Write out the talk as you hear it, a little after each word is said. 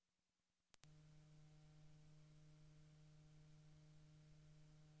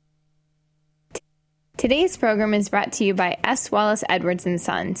Today's program is brought to you by S. Wallace Edwards &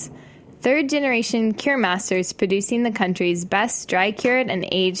 Sons, third-generation cure masters producing the country's best dry-cured and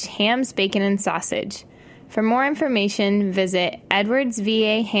aged hams, bacon, and sausage. For more information, visit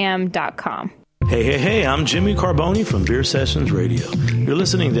edwardsvaham.com. Hey, I'm Jimmy Carboni from Beer Sessions Radio. You're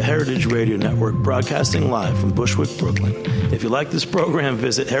listening to Heritage Radio Network, broadcasting live from Bushwick, Brooklyn. If you like this program,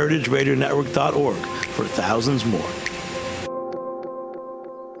 visit heritageradionetwork.org for thousands more.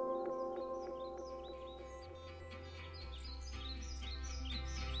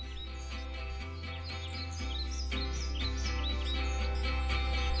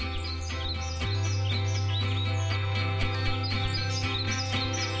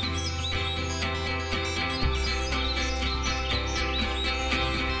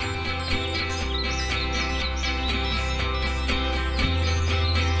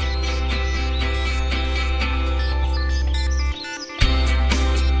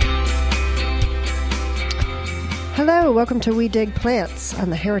 Hello, welcome to We Dig Plants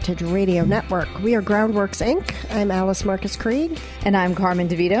on the Heritage Radio Network. We are Groundworks, Inc. I'm Alice Marcus Krieg. And I'm Carmen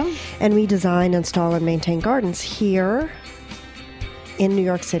DeVito. And we design, install, and maintain gardens here in New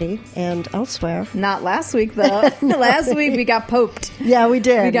York City and elsewhere. Not last week, though. Last week we got poped. Yeah, we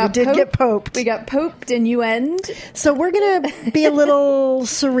did. We did get poped. We got poped in UN'd. So we're going to be a little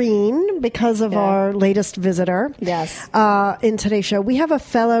serene because of our latest visitor. Yes. In today's show, we have a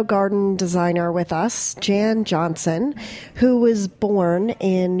fellow garden designer with us, Jan Johnson, who was born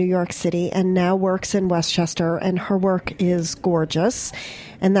in New York City and now works in Westchester, and her work is gorgeous.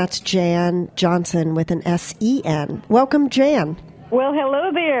 And that's Jan Johnson with an S-E-N. Welcome, Jan. Well,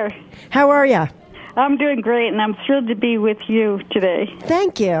 hello there. How are you? I'm doing great, and I'm thrilled to be with you today.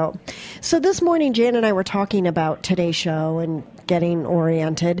 Thank you. So this morning, Jan and I were talking about today's show and getting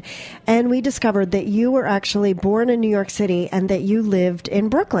oriented, and we discovered that you were actually born in New York City and that you lived in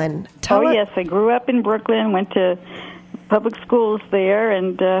Brooklyn. Yes, I grew up in Brooklyn, went to public schools there,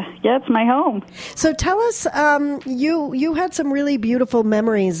 and it's my home. So tell us, you had some really beautiful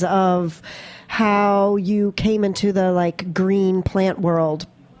memories of how you came into the green plant world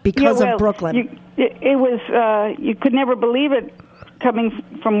because of Brooklyn. It was you could never believe it coming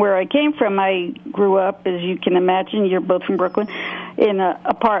from where I came from. I grew up, as you can imagine, you're both from Brooklyn, in an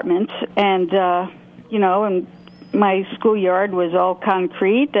apartment, and and my schoolyard was all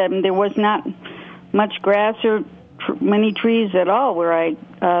concrete, and there was not much grass or many trees at all where I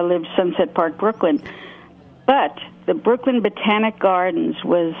lived, Sunset Park, Brooklyn. But the Brooklyn Botanic Gardens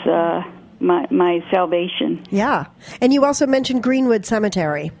was my salvation. Yeah. And you also mentioned Greenwood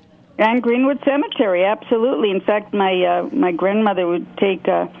Cemetery. And Greenwood Cemetery, absolutely. In fact, my grandmother would take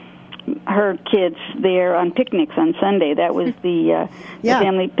her kids there on picnics on Sunday. That was the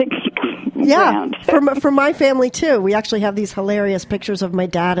family picnic ground. For my family, too. We actually have these hilarious pictures of my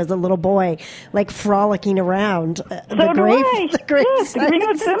dad as a little boy, like frolicking around the grave. The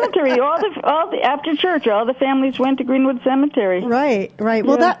Greenwood Cemetery. All the after church, all the families went to Greenwood Cemetery. Right.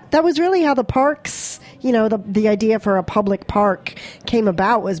 Well, that was really how the parks, the idea for a public park came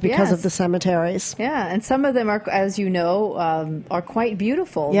about was because of the cemeteries. Yeah, and some of them are, as you know, are quite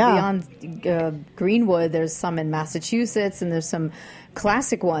beautiful. Yeah. Beyond Greenwood, there's some in Massachusetts, and there's some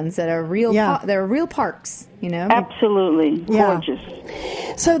classic ones that are real. They're real parks. Absolutely gorgeous.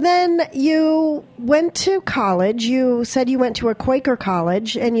 So then you went to college. You said you went to a Quaker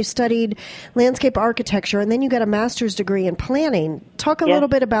college and you studied landscape architecture, and then you got a master's degree in planning. Talk a little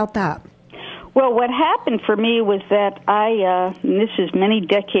bit about that. Well, what happened for me was that and this is many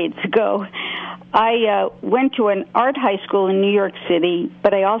decades ago, I went to an art high school in New York City,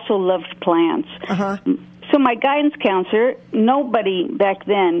 but I also loved plants. Uh-huh. So my guidance counselor, nobody back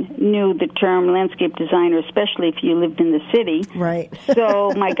then knew the term landscape designer, especially if you lived in the city. Right.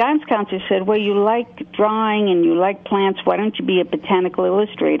 So my guidance counselor said, well, you like drawing and you like plants, why don't you be a botanical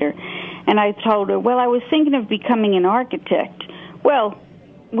illustrator? And I told her, well, I was thinking of becoming an architect. Well,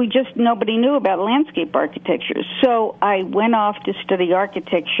 nobody knew about landscape architecture. So I went off to study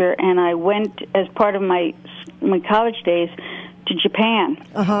architecture, and I went, as part of my college days, to Japan.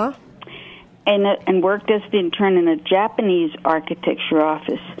 Uh-huh. And worked as an intern in a Japanese architecture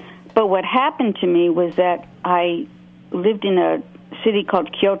office. But what happened to me was that I lived in a city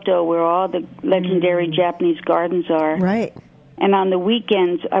called Kyoto, where all the legendary Japanese gardens are. Right. And on the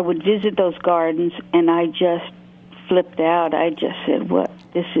weekends, I would visit those gardens, and I just flipped out. I just said,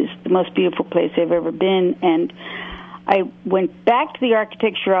 this is the most beautiful place I've ever been. And I went back to the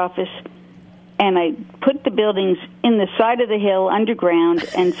architecture office, and I put the buildings in the side of the hill underground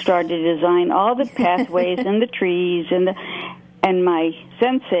and started to design all the pathways and the trees. And my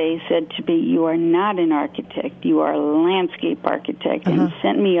sensei said to me, "You are not an architect. You are a landscape architect," and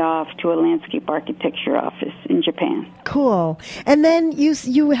sent me off to a landscape architecture office in Japan. Cool. And then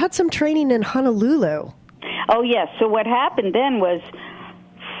you had some training in Honolulu. Oh, yes. So what happened then was,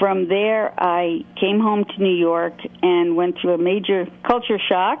 from there, I came home to New York and went through a major culture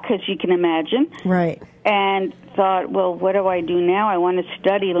shock, as you can imagine. Right. And thought, well, what do I do now? I want to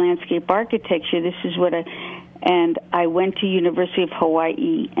study landscape architecture. This is what And I went to University of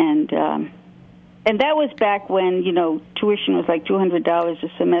Hawaii, and that was back when, tuition was like $200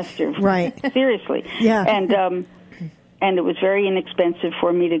 a semester. Right. Seriously. Yeah. And it was very inexpensive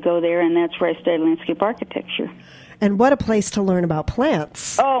for me to go there, and that's where I studied landscape architecture. And what a place to learn about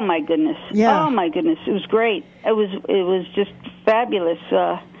plants. Oh my goodness. Yeah. Oh my goodness. It was great. It was just fabulous.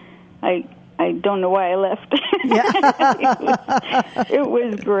 I don't know why I left. Yeah. it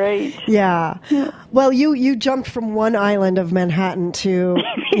was great. Yeah. Well, you jumped from one island of Manhattan to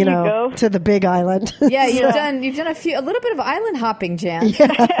to the Big Island. Yeah, you've done a little bit of island hopping, Jan.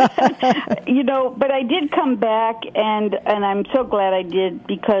 Yeah. But I did come back, and I'm so glad I did,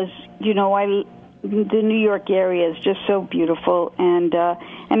 because the New York area is just so beautiful, and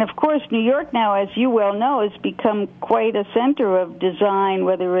of course New York now, as you well know, has become quite a center of design,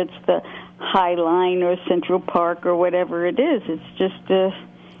 whether it's the High Line or Central Park or whatever it is. It's just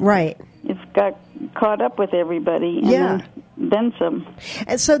right. It's got caught up with everybody. And then some.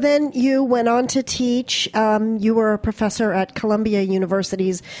 And so then you went on to teach. You were a professor at Columbia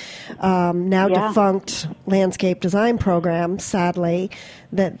University's now defunct landscape design program, sadly,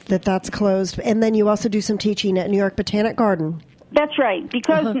 that's closed. And then you also do some teaching at New York Botanic Garden. That's right,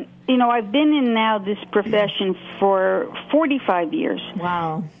 because, I've been in now this profession for 45 years.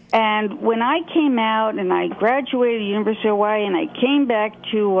 Wow. And when I came out and I graduated at University of Hawaii and I came back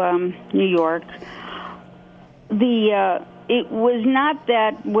to New York, it was not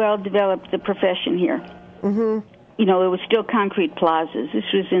that well developed, the profession here. Mm-hmm. It was still concrete plazas. This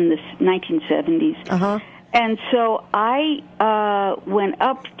was in the 1970s. Uh-huh. And so I went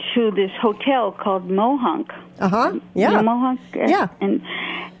up to this hotel called Mohonk. Uh-huh. Yeah. Mohonk? Yeah.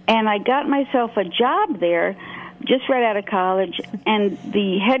 And I got myself a job there just right out of college, and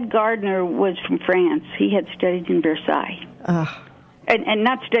the head gardener was from France. He had studied in Versailles. And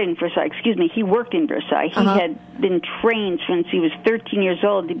not studied in Versailles, excuse me, he worked in Versailles. He had been trained since he was 13 years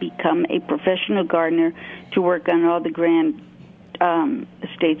old to become a professional gardener to work on all the grand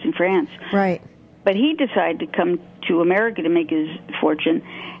estates in France. Right. But he decided to come to America to make his fortune,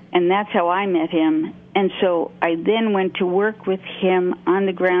 and that's how I met him. And so I then went to work with him on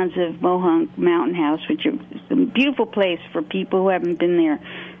the grounds of Mohonk Mountain House, which is a beautiful place for people who haven't been there.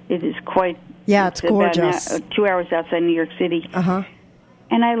 It is quite... Yeah, it's gorgeous. About 2 hours outside New York City. Uh-huh.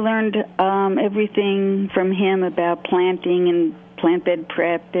 And I learned everything from him about planting and plant bed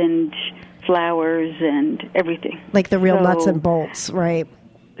prep and flowers and everything. Like the real nuts and bolts, right?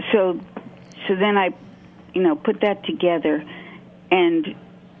 So then I, put that together, and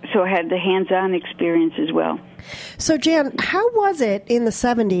so I had the hands-on experience as well. So, Jan, how was it in the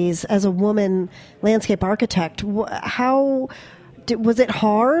 70s as a woman landscape architect? Was it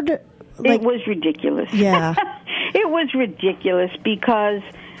hard? It was ridiculous. Yeah. It was ridiculous because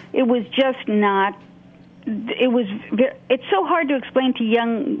it was just not... It's so hard to explain to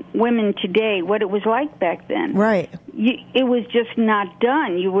young women today what it was like back then. Right. It was just not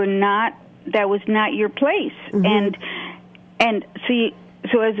done. That was not your place. Mm-hmm. And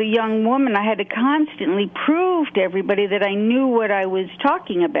so as a young woman, I had to constantly prove to everybody that I knew what I was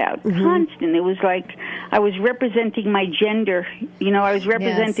talking about. Mm-hmm. Constant. It was like I was representing my gender. I was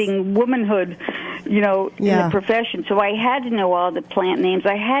representing womanhood, in the profession. So I had to know all the plant names.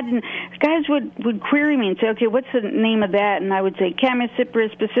 Guys would query me and say, okay, what's the name of that? And I would say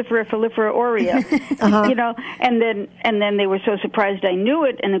Chamaecyparis spicifera fallifera aurea, and then they were so surprised I knew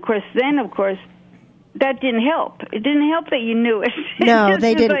it. And of course, that didn't help. It didn't help that you knew it. No,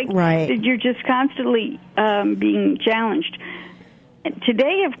 they didn't. Right. You're just constantly being challenged. And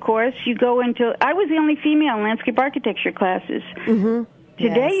today, of course, you go into... I was the only female in landscape architecture classes. Mm-hmm.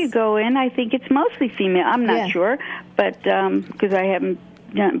 Today you go in, I think it's mostly female. I'm not sure, but because I haven't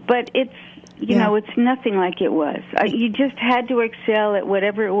done... But it's, it's nothing like it was. You just had to excel at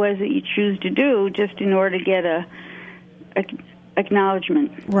whatever it was that you choose to do just in order to get a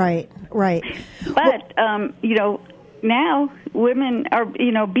acknowledgement. Right. But, now women are,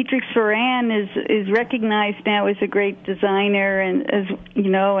 Beatrix Ferran is recognized now as a great designer, and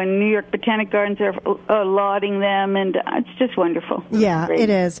and New York Botanic Gardens are lauding them, and it's just wonderful. Yeah, it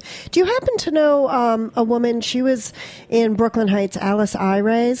is. Do you happen to know a woman? She was in Brooklyn Heights, Alice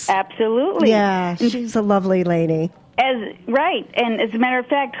Ayres. Absolutely. Yeah, she's a lovely lady. Right, and as a matter of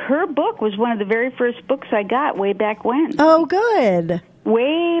fact, her book was one of the very first books I got way back when. Oh, good.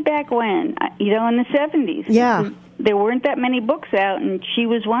 Way back when, in the 70s. Yeah. There weren't that many books out, and she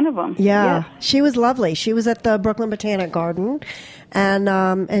was one of them. Yeah, yes. She was lovely. She was at the Brooklyn Botanic Garden,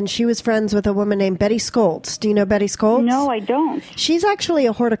 and she was friends with a woman named Betty Scholz. Do you know Betty Scholz? No, I don't. She's actually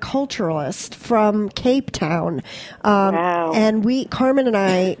a horticulturalist from Cape Town. Wow. And Carmen and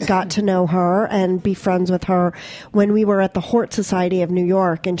I got to know her and be friends with her when we were at the Hort Society of New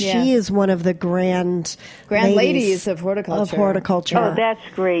York, and she is one of the grand ladies of horticulture. Oh, that's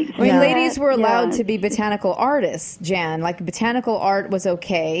great. I mean, ladies were allowed to be botanical artists, Jan. Like, botanical art was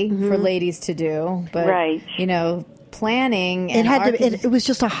okay for ladies to do, but, planning and it was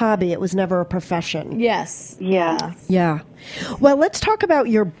just a hobby. It was never a profession. Yes. Yeah. Yeah. Well, let's talk about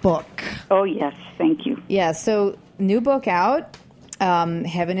your book. Oh, yes. Thank you. Yeah. So, new book out,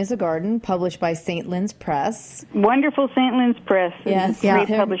 Heaven is a Garden, published by St. Lynn's Press. Wonderful St. Lynn's Press. Yes. Great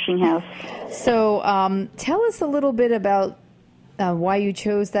publishing house. So, tell us a little bit about why you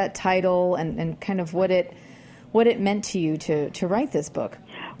chose that title and kind of what it meant to you to write this book.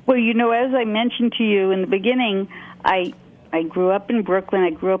 Well, as I mentioned to you in the beginning, I grew up in Brooklyn.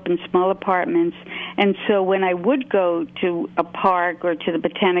 I grew up in small apartments. And so when I would go to a park or to the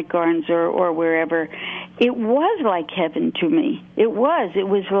Botanic Gardens or wherever, it was like heaven to me. It was. It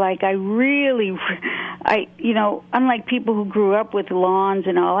was like unlike people who grew up with lawns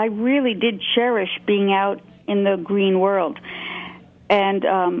and all, I really did cherish being out in the green world. And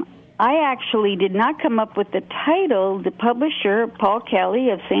I actually did not come up with the title. The publisher, Paul Kelly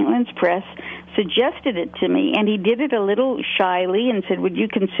of St. Lynn's Press, suggested it to me, and he did it a little shyly and said, would you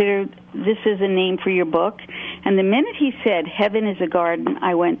consider this as a name for your book? And the minute he said, Heaven is a Garden,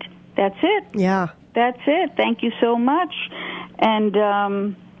 I went, that's it. Yeah. That's it. Thank you so much. And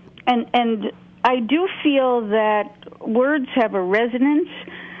I do feel that words have a resonance,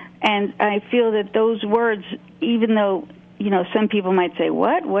 and I feel that those words, even though some people might say,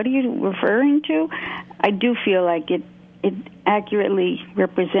 what are you referring to? I do feel like it accurately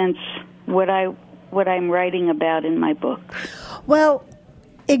represents what I'm writing about in my book. Well,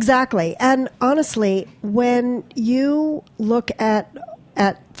 exactly. And honestly, when you look at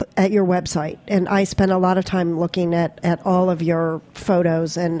your website, and I spend a lot of time looking at all of your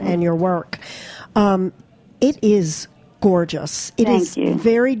photos and your work, it is gorgeous. It is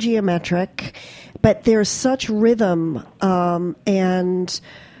very geometric, but there's such rhythm and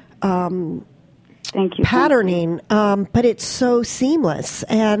Thank you. Patterning, but it's so seamless,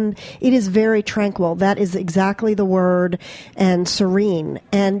 and it is very tranquil. That is exactly the word, and serene.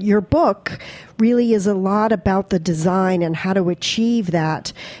 And your book really is a lot about the design and how to achieve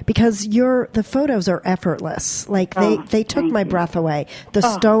that, because the photos are effortless. Like they took my breath away. The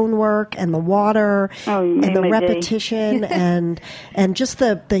stonework and the water and the repetition and just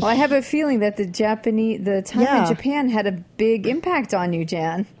the. Well, I have a feeling that the time in Japan had a big impact on you,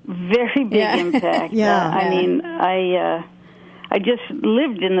 Jan. Very big impact. I mean, I just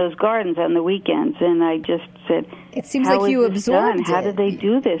lived in those gardens on the weekends, and I just said, it seems like you absorbed it. How did they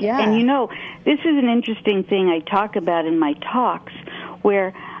do this? Yeah. And this is an interesting thing I talk about in my talks,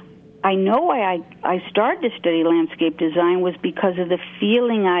 where I know why I started to study landscape design was because of the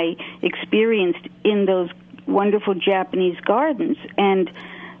feeling I experienced in those wonderful Japanese gardens. And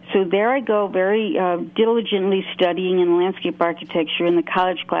so there I go, very diligently studying in landscape architecture in the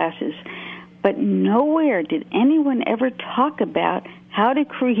college classes. But nowhere did anyone ever talk about how to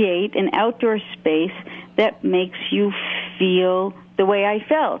create an outdoor space that makes you feel the way I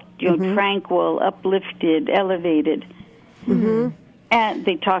felt, tranquil, uplifted, elevated. Mm-hmm. And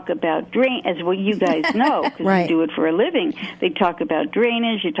they talk about as you guys know, because you do it for a living. They talk about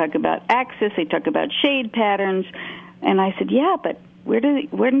drainage, they talk about access, they talk about shade patterns. And I said, but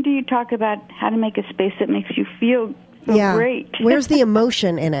when do you talk about how to make a space that makes you feel so great? Where's the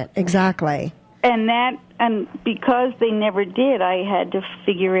emotion in it? Exactly. And because they never did, I had to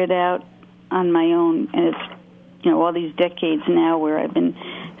figure it out on my own. And it's, all these decades now where I've been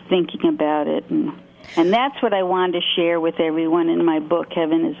thinking about it. And that's what I wanted to share with everyone in my book,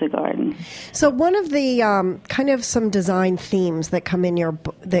 Heaven is a Garden. So one of the kind of some design themes that come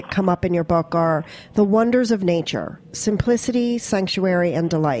up in your book are the wonders of nature, simplicity, sanctuary, and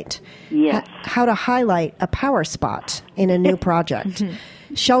delight. Yes. How to highlight a power spot in a new project.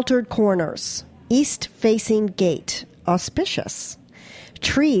 Sheltered corners, east-facing gate, auspicious.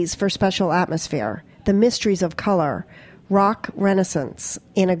 Trees for special atmosphere, the mysteries of color, rock renaissance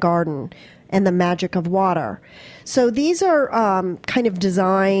in a garden, and the magic of water. So these are kind of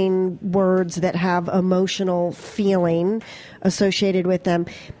design words that have emotional feeling associated with them.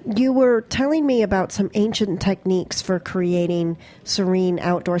 You were telling me about some ancient techniques for creating serene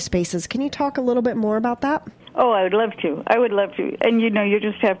outdoor spaces. Can you talk a little bit more about that? Oh, I would love to. And, you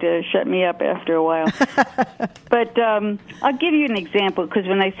just have to shut me up after a while. But I'll give you an example, because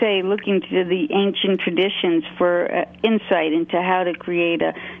when I say looking to the ancient traditions for insight into how to create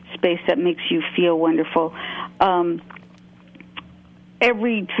a space that makes you feel wonderful,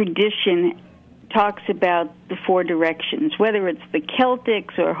 every tradition talks about the four directions, whether it's the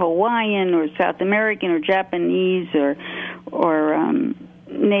Celtics or Hawaiian or South American or Japanese or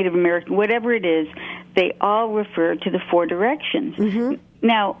Native American, whatever it is, they all refer to the four directions. Mm-hmm.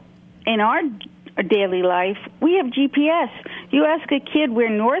 Now, in our daily life, we have GPS. You ask a kid where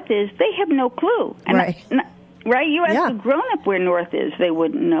north is, they have no clue. And right? You ask a grown-up where north is, they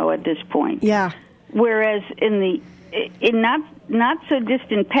wouldn't know at this point. Yeah. Whereas in not so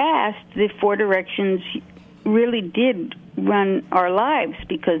distant past, the four directions really did run our lives,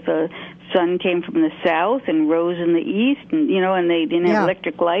 because the sun came from the south and rose in the east, and they didn't have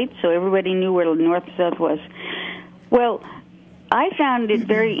electric lights, so everybody knew where the north and south was. Well, I found it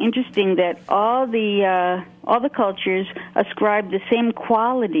very interesting that all the cultures ascribe the same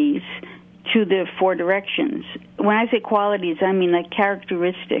qualities to the four directions. When I say qualities, I mean like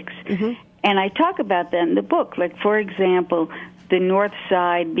characteristics. Mm-hmm. And I talk about that in the book. Like, for example, the north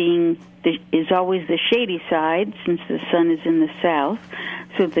side is always the shady side, since the sun is in the south.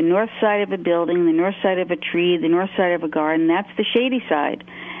 So the north side of a building, the north side of a tree, the north side of a garden, that's the shady side,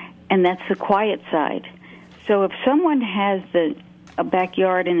 and that's the quiet side. So if someone has a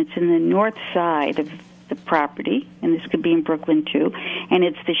backyard and it's in the north side of the property, and this could be in Brooklyn too, and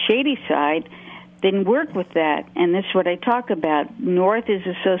it's the shady side, then work with that. And this is what I talk about. North is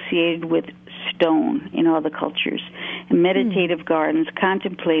associated with stone in all the cultures, and meditative gardens,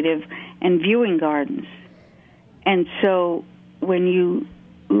 contemplative, and viewing gardens. And so when you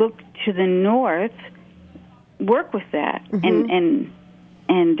look to the north, work with that, and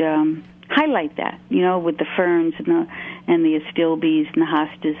highlight that, with the ferns and the astilbes and the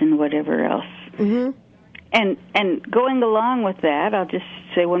hostas and whatever else. Mm-hmm. And going along with that, I'll just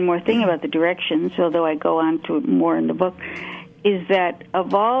say one more thing about the directions, although I go on to it more in the book, is that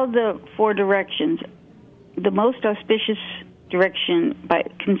of all the four directions, the most auspicious direction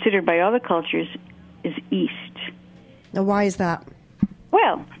considered by all the cultures is east. Now, why is that?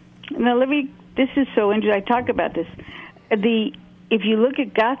 Well, this is so interesting. I talk about this. If you look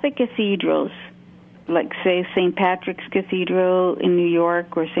at Gothic cathedrals, like, say, St. Patrick's Cathedral in New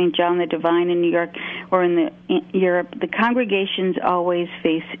York, or St. John the Divine in New York, or in Europe, the congregations always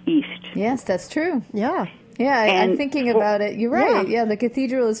face east. Yes, that's true. Yeah. Yeah, I'm thinking about it. You're right. Yeah, the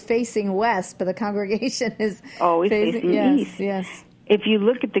cathedral is facing west, but the congregation is always facing east. Yes. If you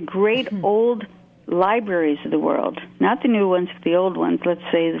look at the great old libraries of the world, not the new ones, but the old ones, let's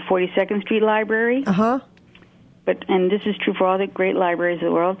say the 42nd Street Library. Uh-huh. And this is true for all the great libraries of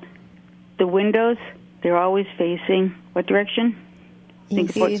the world, the windows, they're always facing what direction?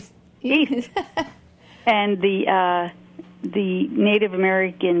 East. And the Native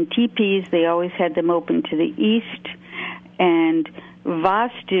American teepees, they always had them open to the east. And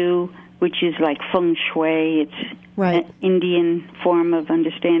Vastu, which is like feng shui, it's an Indian form of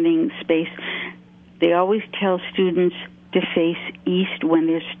understanding space, they always tell students to face east when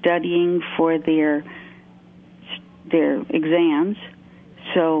they're studying for their exams.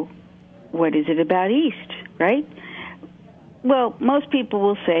 So what is it about east, right? Well, most people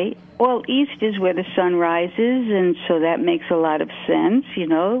will say, well, east is where the sun rises, and so that makes a lot of sense,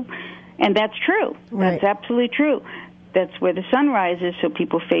 and that's true. Right. That's absolutely true. That's where the sun rises, so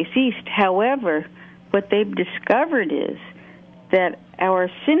people face east. However, what they've discovered is that our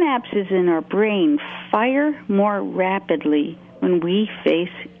synapses in our brain fire more rapidly when we face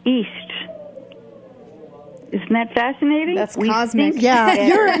east. Isn't that fascinating? That's cosmic. Yeah,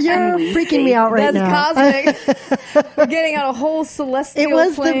 you're freaking me out right now. That's cosmic. We're getting on a whole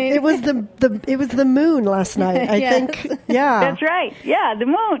celestial plane. It was the moon last night, I think. Yeah. That's right. Yeah, the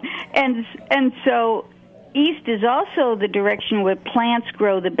moon. And so east is also the direction where plants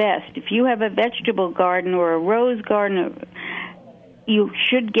grow the best. If you have a vegetable garden or a rose garden, you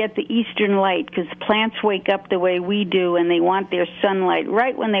should get the eastern light, because plants wake up the way we do, and they want their sunlight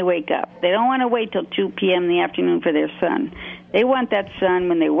right when they wake up. They don't want to wait till 2 p.m. in the afternoon for their sun. They want that sun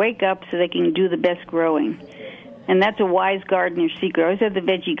when they wake up so they can do the best growing. And that's a wise gardener's secret. Always have the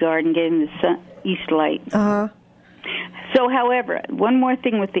veggie garden getting the east light. Uh-huh. So, however, one more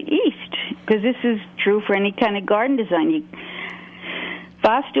thing with the east, because this is true for any kind of garden design.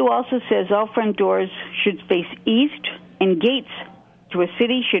 Vastu also says all front doors should face east, and gates to a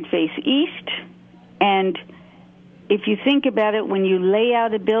city should face east. And if you think about it, when you lay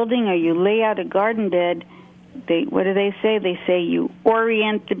out a building or you lay out a garden bed, what do they say? They say you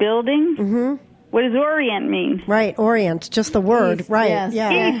orient the building. Mm-hmm. What does orient mean? Right, orient, just the word. East, right, yes.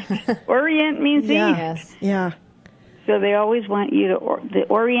 yeah. East. Orient means Yeah. east. Yes. Yeah. So they always want you to, the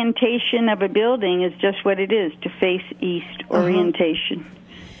orientation of a building is just what it is, to face east, orientation.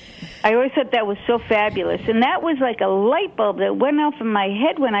 I always thought that was so fabulous. And that was like a light bulb that went off in my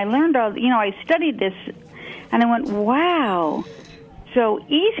head when I learned I studied this, and I went, wow. So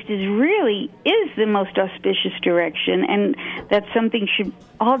east is the most auspicious direction, and that's something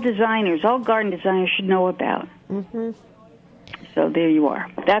all garden designers should know about. Mm-hmm. So there you are.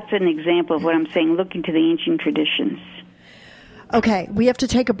 That's an example of what I'm saying, looking to the ancient traditions. Okay, we have to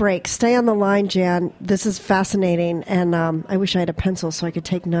take a break. Stay on the line, Jan. This is fascinating, and I wish I had a pencil so I could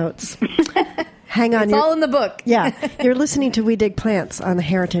take notes. Hang on. It's all in the book. Yeah, you're listening to We Dig Plants on the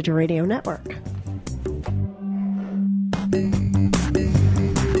Heritage Radio Network.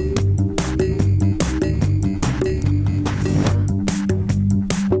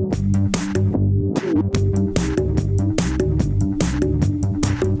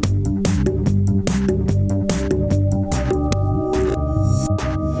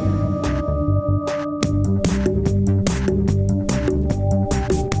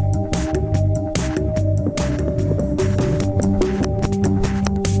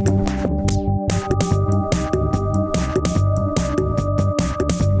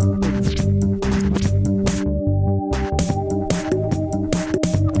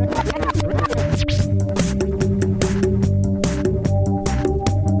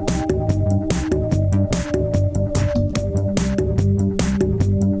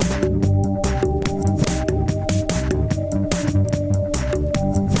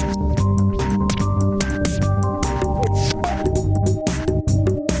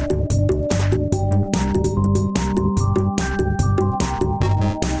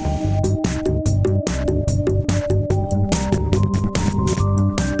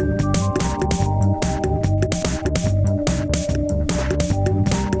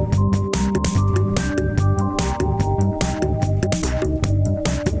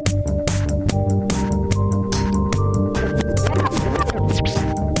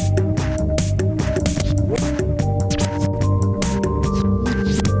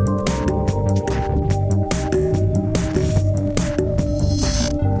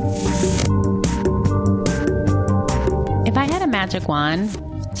 magic wand,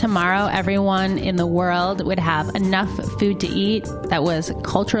 tomorrow everyone in the world would have enough food to eat that was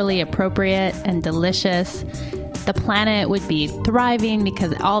culturally appropriate and delicious. The planet would be thriving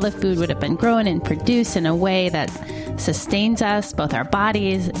because all the food would have been grown and produced in a way that sustains us, both our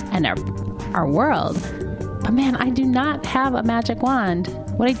bodies and our world. But man, I do not have a magic wand.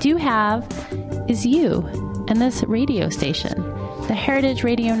 What I do have is you and this radio station, the Heritage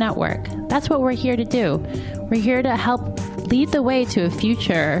Radio Network. That's what we're here to do. We're here to help lead the way to a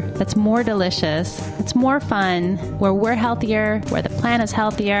future that's more delicious, that's more fun, where we're healthier, where the planet's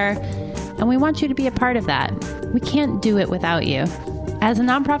healthier, and we want you to be a part of that. We can't do it without you. As a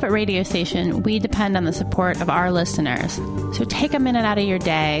nonprofit radio station, we depend on the support of our listeners. So take a minute out of your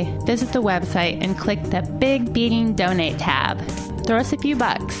day, visit the website, and click the big beating donate tab. Throw us a few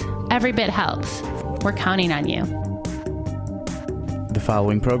bucks. Every bit helps. We're counting on you. The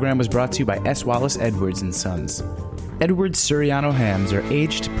following program was brought to you by S. Wallace Edwards & Sons. Edwards Suriano hams are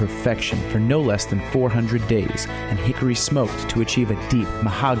aged to perfection for no less than 400 days and hickory smoked to achieve a deep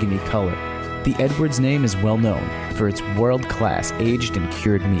mahogany color. The Edwards name is well known for its world-class aged and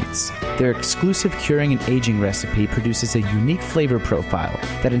cured meats. Their exclusive curing and aging recipe produces a unique flavor profile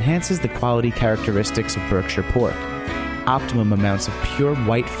that enhances the quality characteristics of Berkshire pork. Optimum amounts of pure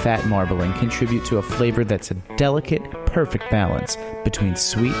white fat marbling contribute to a flavor that's a delicate, perfect balance between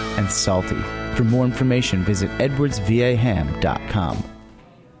sweet and salty. For more information, visit edwardsvaham.com.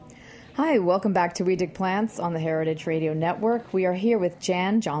 Hi, welcome back to We Dig Plants on the Heritage Radio Network. We are here with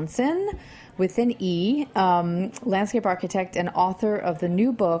Jan Johnson, with an E, landscape architect and author of the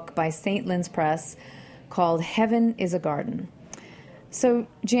new book by St. Lynn's Press called Heaven is a Garden. So,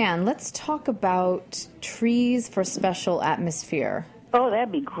 Jan, let's talk about trees for special atmosphere. Oh,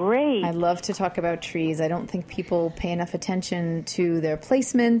 that'd be great. I love to talk about trees. I don't think people pay enough attention to their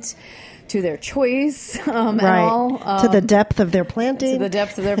placement, to their choice at all. To the depth of their planting. To the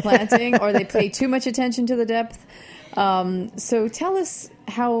depth of their planting, or they pay too much attention to the depth. So tell us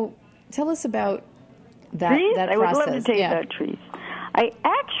about that, trees? that process. I would love to tell you about trees. I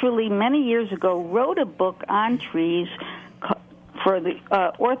actually, many years ago, wrote a book on trees for the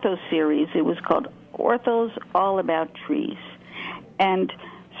Ortho series. It was called Ortho's All About Trees. And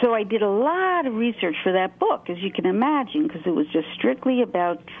so I did a lot of research for that book, as you can imagine, because it was just strictly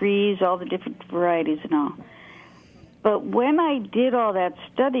about trees, all the different varieties and all. But when I did all that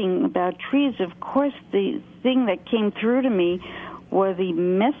studying about trees, of course, the thing that came through to me were the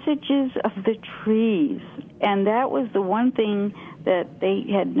messages of the trees. And that was the one thing that they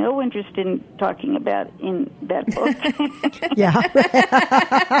had no interest in talking about in that book. Yeah.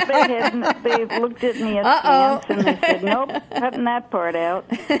 They looked at me askance and they said, nope, cutting that part out.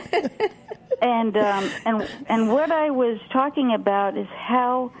 And what I was talking about is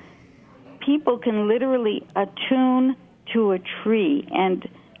how people can literally attune to a tree. And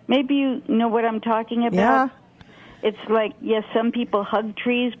maybe you know what I'm talking about. Yeah. It's like, yes, some people hug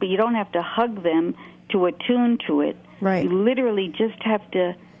trees, but you don't have to hug them to attune to it. Right. You literally just have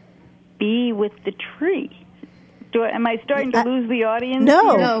to be with the tree. Am I starting to lose the audience?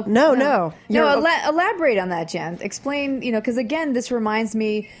 No. No, elaborate on that, Jan. Explain, because again, this reminds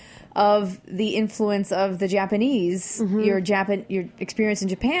me of the influence of the Japanese, your experience in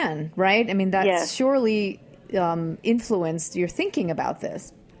Japan, right? I mean, that's surely influenced your thinking about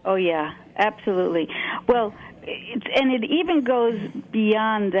this. Oh, yeah, absolutely. Well, it even goes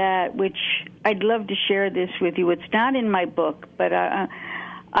beyond that, which I'd love to share this with you. It's not in my book, but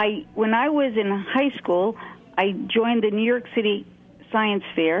when I was in high school, I joined the New York City Science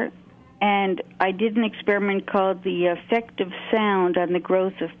Fair, and I did an experiment called the effect of sound on the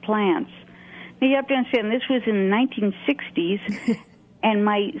growth of plants. Now, you have to understand, this was in the 1960s, and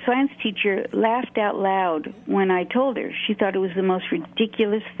my science teacher laughed out loud when I told her. She thought it was the most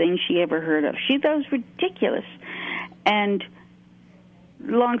ridiculous thing she ever heard of. She thought it was ridiculous. And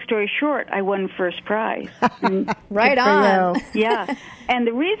long story short, I won first prize. Right on. Yeah. And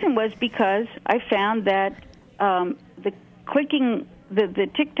the reason was because I found that the clicking, the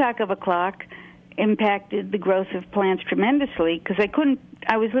tick-tock of a clock impacted the growth of plants tremendously, because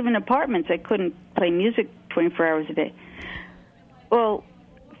I was living in apartments. I couldn't play music 24 hours a day. Well,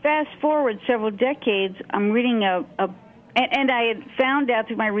 fast forward several decades, I'm reading and I had found out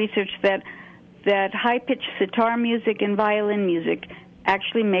through my research that high-pitched sitar music and violin music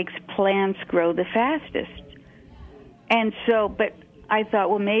actually makes plants grow the fastest. And so, but I thought,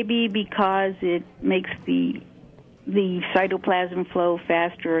 well, maybe because it makes the cytoplasm flow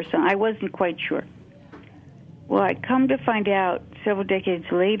faster or something. I wasn't quite sure. Well, I come to find out several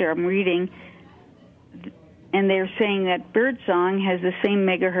decades later, I'm reading, and they're saying that birdsong has the same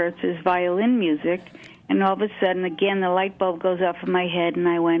megahertz as violin music, and all of a sudden, again, the light bulb goes off in my head, and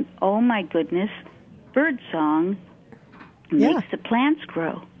I went, oh, my goodness, birdsong makes the plants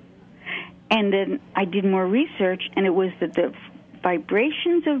grow. And then I did more research, and it was that the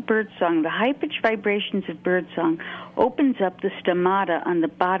vibrations of birdsong, the high-pitched vibrations of birdsong, opens up the stomata on the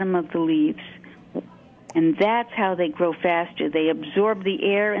bottom of the leaves. And that's how they grow faster. They absorb the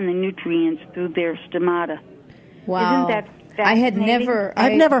air and the nutrients through their stomata. Wow. Isn't that fascinating?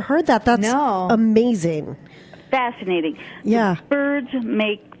 I've never heard that. That's amazing. Fascinating. Yeah. The birds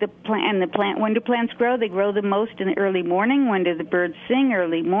make the plant. When do plants grow? They grow the most in the early morning. When do the birds sing?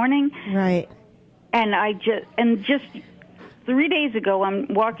 Early morning. Right. And just 3 days ago,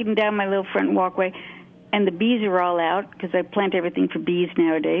 I'm walking down my little front walkway, and the bees are all out, because I plant everything for bees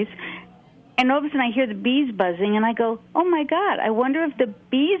nowadays. And all of a sudden I hear the bees buzzing, and I go, oh, my God, I wonder if the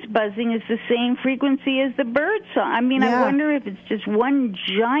bees buzzing is the same frequency as the bird song. I mean, I wonder if it's just one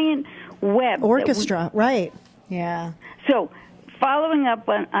giant web. Orchestra, right. Yeah. So following up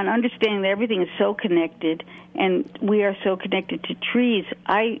on understanding that everything is so connected, and we are so connected to trees,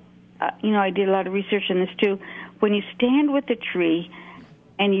 I did a lot of research on this, too. When you stand with a tree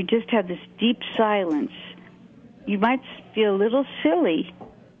and you just have this deep silence, you might feel a little silly,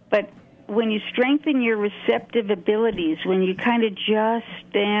 but when you strengthen your receptive abilities, when you kind of just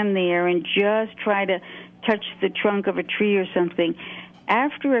stand there and just try to touch the trunk of a tree or something,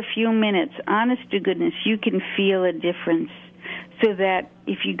 after a few minutes, honest to goodness, you can feel a difference. So that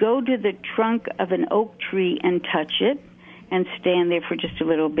if you go to the trunk of an oak tree and touch it and stand there for just a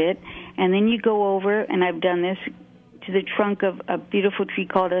little bit, and then you go over, and I've done this, to the trunk of a beautiful tree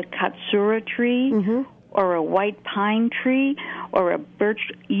called a katsura tree, or a white pine tree, or a birch,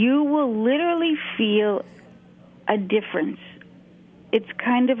 you will literally feel a difference. It's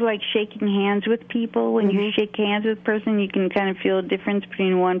kind of like shaking hands with people. When you shake hands with a person, you can kind of feel a difference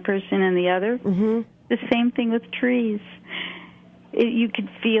between one person and the other. The same thing with trees. You can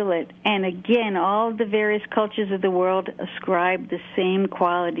feel it. And again, all the various cultures of the world ascribe the same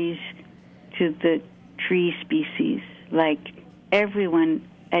qualities to the tree species. Like everyone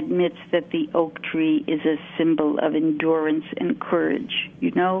admits that the oak tree is a symbol of endurance and courage.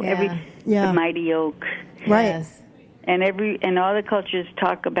 You know, the mighty oak. Right. Yes. And all the cultures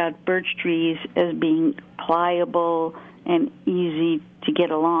talk about birch trees as being pliable and easy to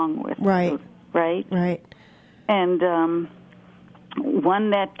get along with. Right. Right? Right. And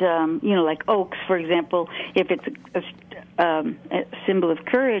one that, like oaks, for example, if it's a symbol of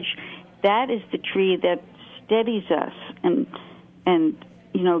courage, that is the tree that steadies us and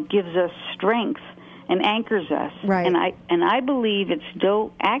gives us strength and anchors us. Right. And I believe it's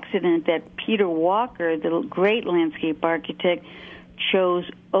no accident that Peter Walker, the great landscape architect, chose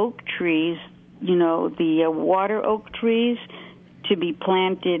oak trees, the water oak trees, to be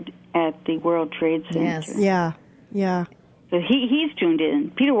planted at the World Trade Center. Yes. Yeah. Yeah. So he's tuned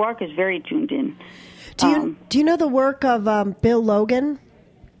in. Peter Walker is very tuned in. Do you know the work of Bill Logan?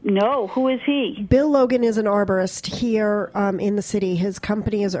 No, who is he? Bill Logan is an arborist here in the city. His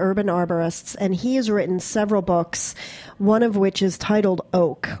company is Urban Arborists, and he has written several books, one of which is titled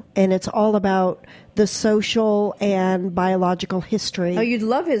Oak, and it's all about the social and biological history. Oh, you'd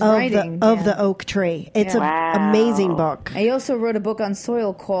love his writing. Of the oak tree. It's an amazing book. He also wrote a book on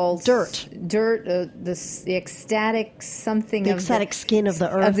soil called Dirt, the ecstatic something. The ecstatic skin of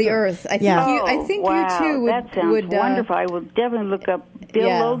the earth. Of the earth. I think you too would. That sounds wonderful. I will definitely look up Bill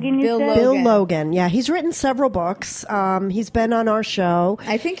Logan. Bill Logan. Yeah, he's written several books. He's been on our show.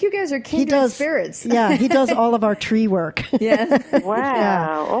 I think you guys are kindred spirits. Yeah, he does all of our tree work. Yes. Wow.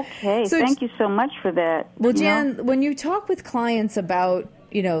 Yeah. Okay. So thank you so much for that. Well, Jan, when you talk with clients about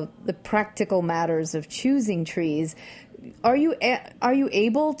the practical matters of choosing trees, are you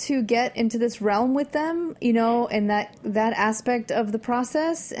able to get into this realm with them? In that aspect of the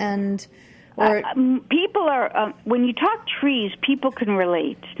process and. Or people are when you talk trees, people can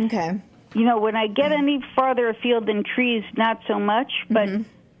relate. Okay. When I get any farther afield than trees, not so much. But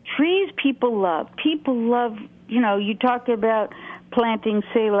trees, people love. People love. You talk about planting,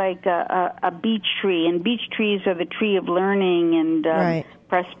 say, like a beech tree, and beech trees are the tree of learning and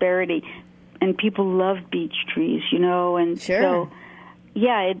prosperity, and people love beech trees. And sure. So,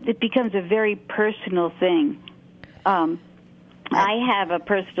 it becomes a very personal thing. I have a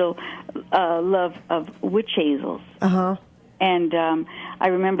personal love of witch hazels. Uh-huh. And I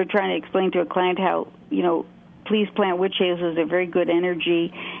remember trying to explain to a client how, please plant witch hazels. They're very good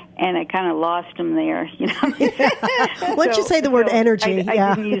energy. And I kind of lost them there. Once you say the word energy,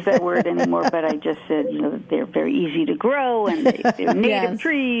 I didn't use that word anymore, but I just said, they're very easy to grow, and they're native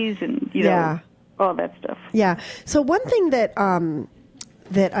trees, and, all that stuff. Yeah. So one thing that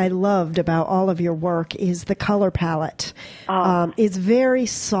I loved about all of your work is the color palette. It's very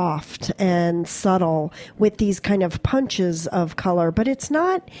soft and subtle with these kind of punches of color, but it's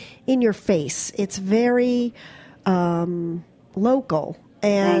not in your face. It's very local.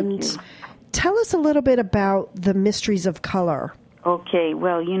 And tell us a little bit about the mysteries of color. Okay.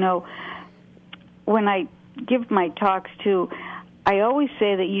 Well, when I give my talks too, I always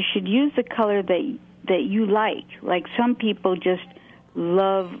say that you should use the color that you like. Like some people just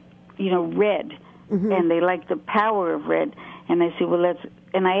love, red, and they like the power of red. And I say,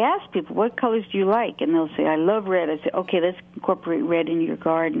 and I ask people, what colors do you like? And they'll say, I love red. I say, okay, let's incorporate red in your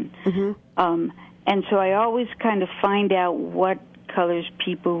garden. And so I always kind of find out what colors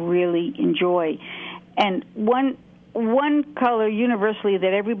people really enjoy. And one color universally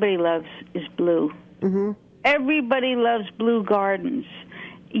that everybody loves is blue. Everybody loves blue gardens.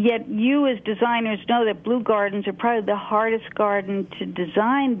 Yet you as designers know that blue gardens are probably the hardest garden to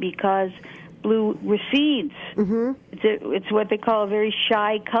design because blue recedes. It's what they call a very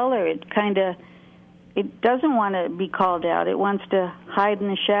shy color. It doesn't want to be called out. It wants to hide in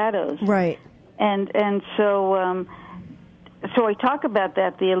the shadows. Right. And so I talk about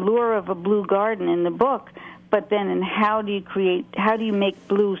that, the allure of a blue garden in the book, but then in how do you make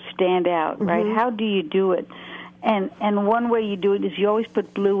blue stand out, right? How do you do it? And one way you do it is you always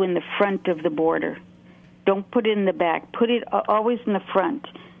put blue in the front of the border. Don't put it in the back. Put it always in the front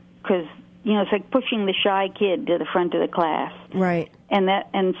because, it's like pushing the shy kid to the front of the class. Right.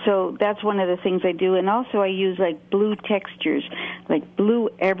 And so that's one of the things I do. And also I use like blue textures, like blue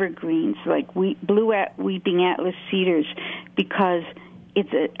evergreens, like blue weeping atlas cedars, because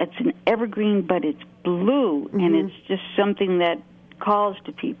it's an evergreen, but it's blue, and it's just something that calls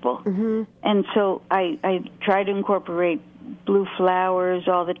to people. And so I try to incorporate blue flowers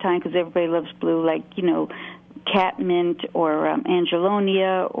all the time because everybody loves blue, like, catmint or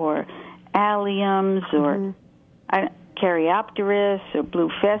angelonia or alliums or caryopteris or blue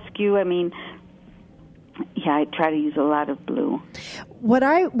fescue. I mean, I try to use a lot of blue. What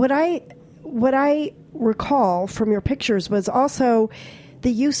I recall from your pictures was also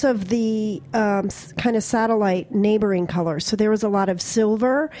the use of the kind of satellite neighboring colors. So there was a lot of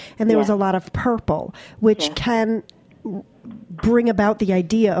silver and there was a lot of purple, which can bring about the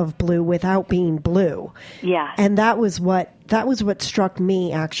idea of blue without being blue. Yeah. And that was what struck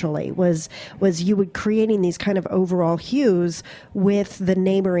me, actually, was you would creating these kind of overall hues with the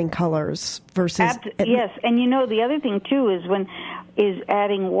neighboring colors versus... Yes, and the other thing, too, is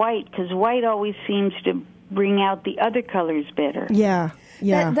adding white, because white always seems to bring out the other colors better. Yeah,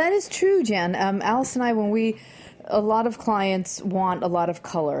 yeah. That is true, Jen. Alice and I, a lot of clients want a lot of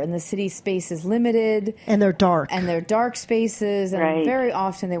color, and the city space is limited. And they're dark. And they're dark spaces, and very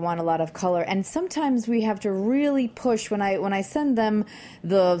often they want a lot of color. And sometimes we have to really push when I send them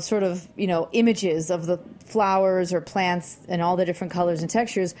the sort of, images of the flowers or plants and all the different colors and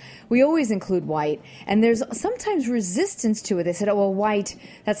textures, we always include white. And there's sometimes resistance to it. They said, oh, well, white,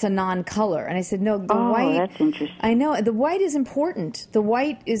 that's a non-color. And I said, no, the white... that's interesting. I know. The white is important. The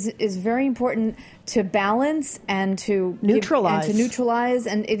white is very important to balance and to neutralize.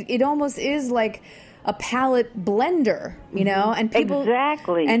 And it almost is like a palette blender, and people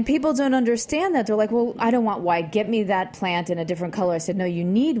exactly. And people don't understand that. They're like, well, I don't want white. Get me that plant in a different color. I said, no, you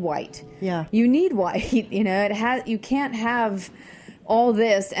need white. Yeah, you need white. You can't have all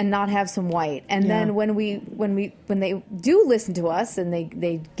this and not have some white. And then when they do listen to us and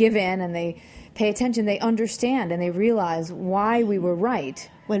they give in and they pay attention, they understand and they realize why we were right.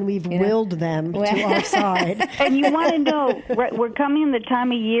 When we've willed them to our side. And you want to know, we're coming in the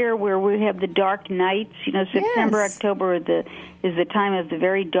time of year where we have the dark nights. September, October is the time of the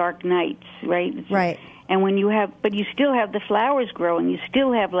very dark nights, right? Right. And when but you still have the flowers growing. You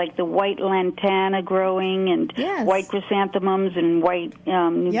still have like the white lantana growing and white chrysanthemums and white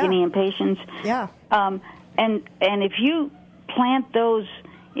New Guinea impatiens. Yeah. And if you plant those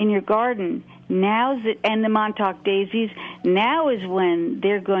in your garden, and the Montauk daisies, now is when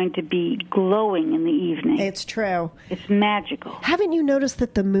they're going to be glowing in the evening. It's true. It's magical. Haven't you noticed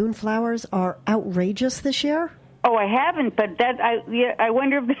that the moonflowers are outrageous this year? Oh, I haven't, but I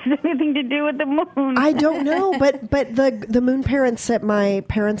wonder if there's anything to do with the moon. I don't know, but the moon parents at my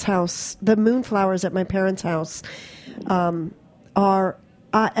parents' house, the moonflowers at my parents' house, are...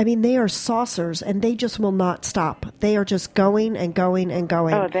 they are saucers, and they just will not stop. They are just going and going and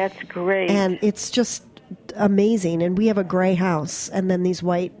going. Oh, that's great. And it's just amazing. And we have a gray house, and then these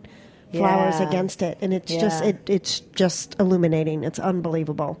white flowers against it. And it's just illuminating. It's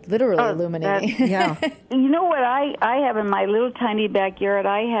unbelievable. Literally illuminating. Yeah. You know what I have in my little tiny backyard?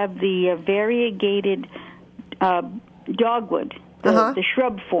 I have the variegated dogwood, the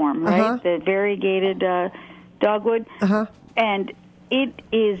shrub form, right? The variegated dogwood. And it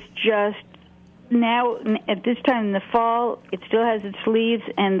is just now, at this time in the fall, it still has its leaves,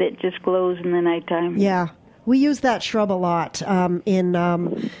 and it just glows in the nighttime. Yeah. We use that shrub a lot in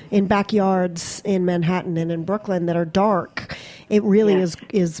backyards in Manhattan and in Brooklyn that are dark. It really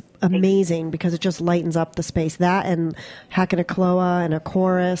is amazing because it just lightens up the space. That and Hackanachoa and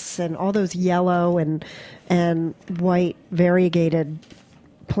Acorus and all those yellow and white variegated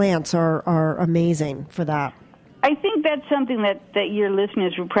plants are amazing for that. I think that's something that your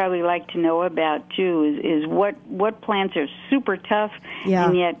listeners would probably like to know about too. Is what plants are super tough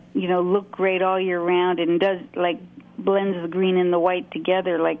and yet look great all year round and does blends the green and the white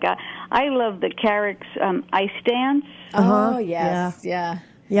together. Like I love the Carex ice dance. Oh yes, yeah.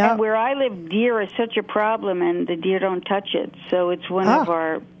 And where I live, deer are such a problem, and the deer don't touch it. So it's one of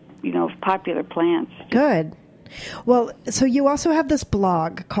our popular plants. Good. Well, so you also have this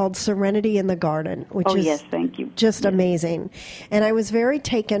blog called Serenity in the Garden, which is thank you. Just amazing. And I was very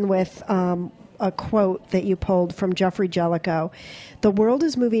taken with a quote that you pulled from Jeffrey Jellicoe. The world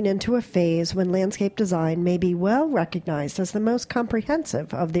is moving into a phase when landscape design may be well recognized as the most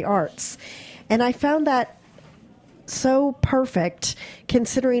comprehensive of the arts. And I found that so perfect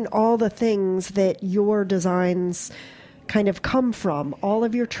considering all the things that your designs kind of come from, all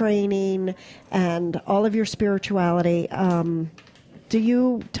of your training and all of your spirituality. Do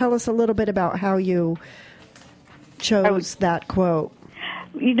you tell us a little bit about how you chose that quote?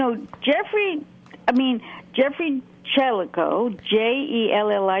 Jeffrey Jellicoe,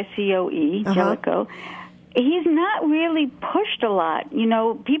 Jellicoe, Jellicoe, he's not really pushed a lot.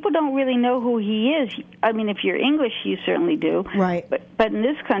 People don't really know who he is. I mean, if you're English, you certainly do. Right. But in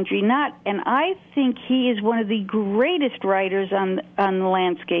this country, not. And I think he is one of the greatest writers on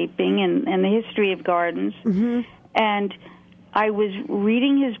landscaping and the history of gardens. Mm-hmm. And I was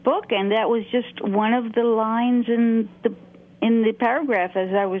reading his book, and that was just one of the lines in the paragraph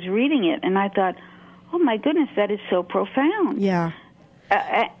as I was reading it. And I thought, oh, my goodness, that is so profound. Yeah.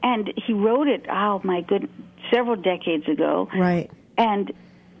 And he wrote it, several decades ago. Right. And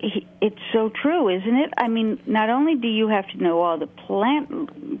it's so true, isn't it? I mean, not only do you have to know all the plant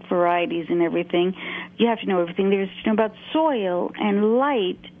varieties and everything, you have to know everything there's to know about soil and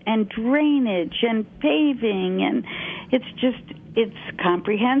light and drainage and paving, and it's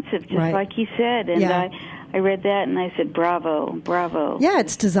comprehensive, just right. like he said. And I read that and I said, bravo, bravo. Yeah,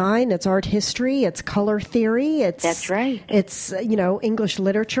 it's design, it's art history, it's color theory. That's right. It's, English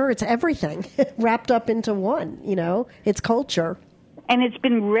literature. It's everything wrapped up into one, It's culture. And it's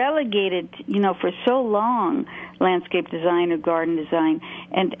been relegated, for so long, landscape design or garden design.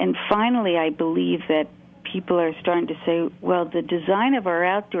 And finally, I believe that people are starting to say, well, the design of our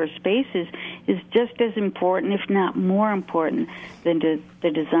outdoor spaces is just as important, if not more important, than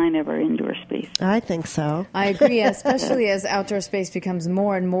the design of our indoor space. I think so. I agree, especially as outdoor space becomes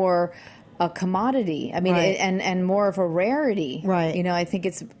more and more a commodity. I mean, right. and more of a rarity. Right. I think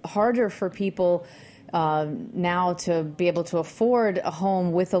it's harder for people now to be able to afford a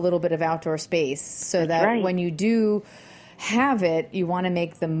home with a little bit of outdoor space, so that right. when you do have it, you want to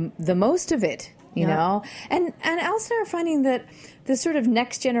make the most of it. You know, and Alice and I are finding that the sort of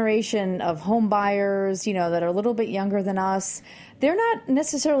next generation of home buyers, that are a little bit younger than us, they're not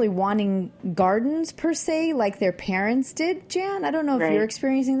necessarily wanting gardens per se like their parents did, Jan. I don't know if right. you're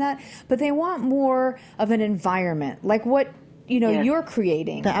experiencing that, but they want more of an environment, like what you're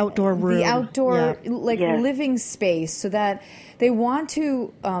creating. The outdoor room. The outdoor, yes. living space, so that they want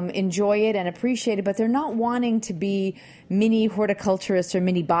to enjoy it and appreciate it, but they're not wanting to be mini horticulturists or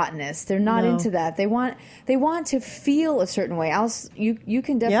mini botanists. They're not into that. They want to feel a certain way. Alice, you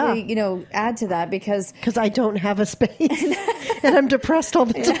can definitely add to that because I don't have a space and I'm depressed all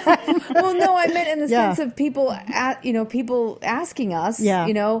the time. Well, no, I meant in the sense of people asking us.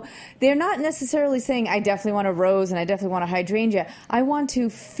 Yeah. They're not necessarily saying I definitely want a rose and I definitely want a hydrangea. I want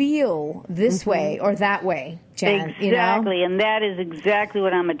to feel this way or that way, Jan. Exactly, and that is exactly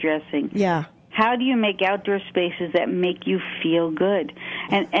what I'm addressing. Yeah. How do you make outdoor spaces that make you feel good?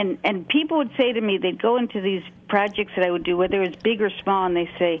 And people would say to me, they'd go into these projects that I would do, whether it's big or small, and they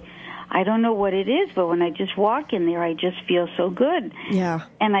say, I don't know what it is, but when I just walk in there, I just feel so good. Yeah.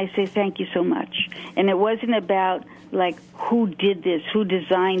 And I say, thank you so much. And it wasn't about, who did this, who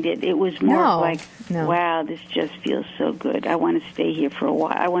designed it. It was more wow, this just feels so good. I want to stay here for a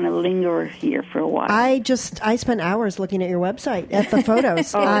while. I want to linger here for a while. I spent hours looking at your website, at the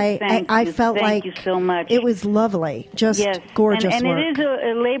photos. I felt thank you so much. It was lovely, just gorgeous and work. it is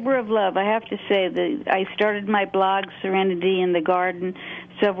a labor of love. I have to say that I started my blog, Serenity in the Garden,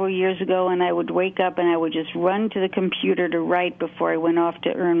 several years ago, and I would wake up and I would just run to the computer to write before I went off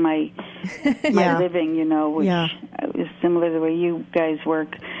to earn my living, which is similar to the way you guys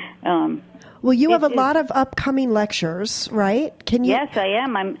work. Well, you have a lot of upcoming lectures, right? Can you? Yes, I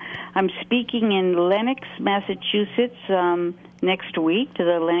am. I'm speaking in Lenox, Massachusetts next week to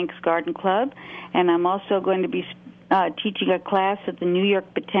the Lenox Garden Club, and I'm also going to be teaching a class at the New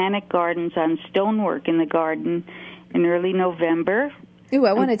York Botanic Gardens on stonework in the garden in early November. Ooh,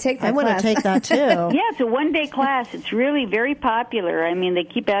 I want to take that I want to take that, too. Yeah, it's a one-day class. It's really very popular. I mean, they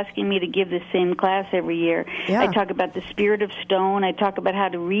keep asking me to give the same class every year. Yeah. I talk about the spirit of stone. I talk about how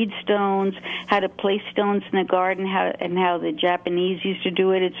to read stones, how to place stones in the garden, how the Japanese used to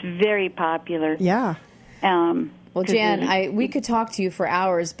do it. It's very popular. Yeah. Well, Jan, we could talk to you for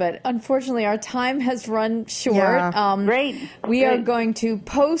hours, but unfortunately our time has run short. Yeah. Great. We are going to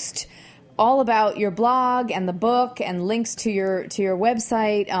post all about your blog and the book and links to your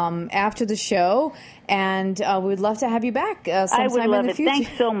website after the show, and we would love to have you back sometime I would love in the future.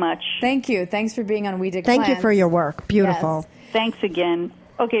 Thanks so much. Thank you. Thanks for being on We Dig Thank Plants. you for your work. Beautiful. Yes. Thanks again.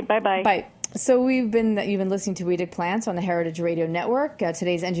 Okay, bye-bye. Bye. So you've been listening to We Dig Plants on the Heritage Radio Network.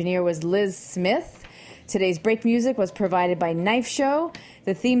 Today's engineer was Liz Smith. Today's break music was provided by Knife Show.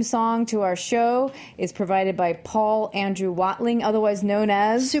 The theme song to our show is provided by Paul Andrew Watling, otherwise known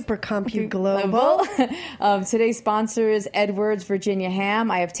as Super Compute Global. Today's sponsor is Edwards Virginia Ham.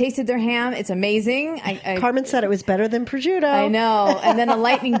 I have tasted their ham. It's amazing. Carmen said it was better than prosciutto. I know. And then a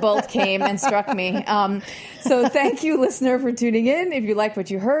lightning bolt came and struck me. So thank you, listener, for tuning in. If you like what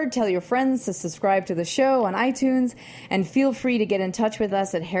you heard, tell your friends to subscribe to the show on iTunes, and feel free to get in touch with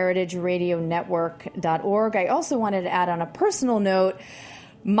us at heritageradionetwork.org. I also wanted to add on a personal note,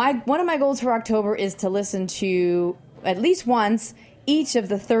 one of my goals for October is to listen to at least once each of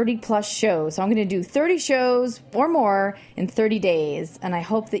the 30-plus shows. So I'm going to do 30 shows or more in 30 days, and I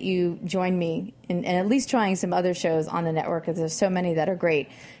hope that you join me in at least trying some other shows on the network, because there's so many that are great.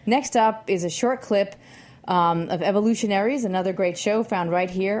 Next up is a short clip of Evolutionaries, another great show found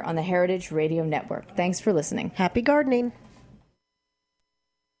right here on the Heritage Radio Network. Thanks for listening. Happy gardening.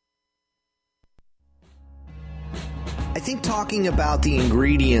 I think think talking about the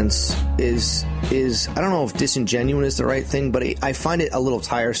ingredients is I don't know if disingenuous is the right thing, but I find it a little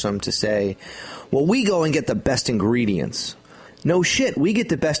tiresome to say, well, we go and get the best ingredients. No shit, we get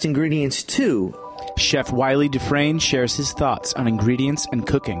the best ingredients too. Chef Wiley Dufresne shares his thoughts on ingredients and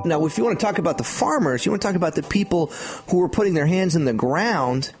cooking. Now, if you want to talk about the farmers, you want to talk about the people who are putting their hands in the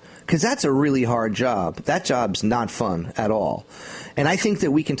ground, because that's a really hard job. That job's not fun at all. And I think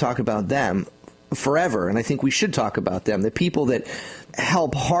that we can talk about them forever, and I think we should talk about them. The people that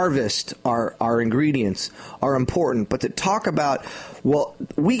help harvest our ingredients are important, but to talk about, well,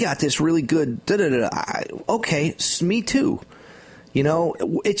 we got this really good okay, me too. You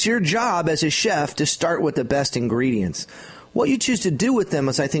know, it's your job as a chef to start with the best ingredients. What you choose to do with them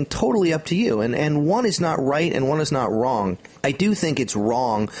is, I think, totally up to you. And one is not right and one is not wrong. I do think it's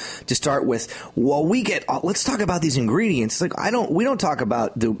wrong to start with, well, let's talk about these ingredients. Like, we don't talk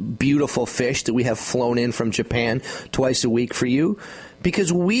about the beautiful fish that we have flown in from Japan twice a week for you,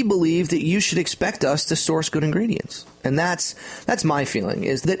 because we believe that you should expect us to source good ingredients. And that's my feeling,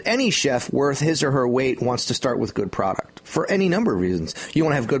 is that any chef worth his or her weight wants to start with good product for any number of reasons. You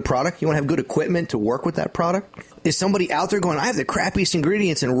want to have good product. You want to have good equipment to work with that product. Is somebody out there going, I have the crappiest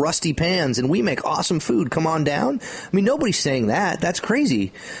ingredients and rusty pans and we make awesome food, come on down? I mean, nobody's saying that. That's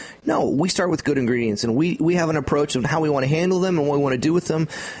crazy. No, we start with good ingredients, and we have an approach of how we want to handle them and what we want to do with them,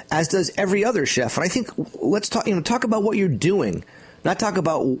 as does every other chef. And I think let's talk about what you're doing. Not talk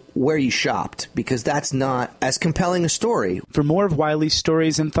about where you shopped, because that's not as compelling a story. For more of Wiley's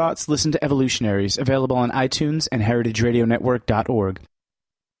stories and thoughts, listen to Evolutionaries, available on iTunes and heritageradionetwork.org.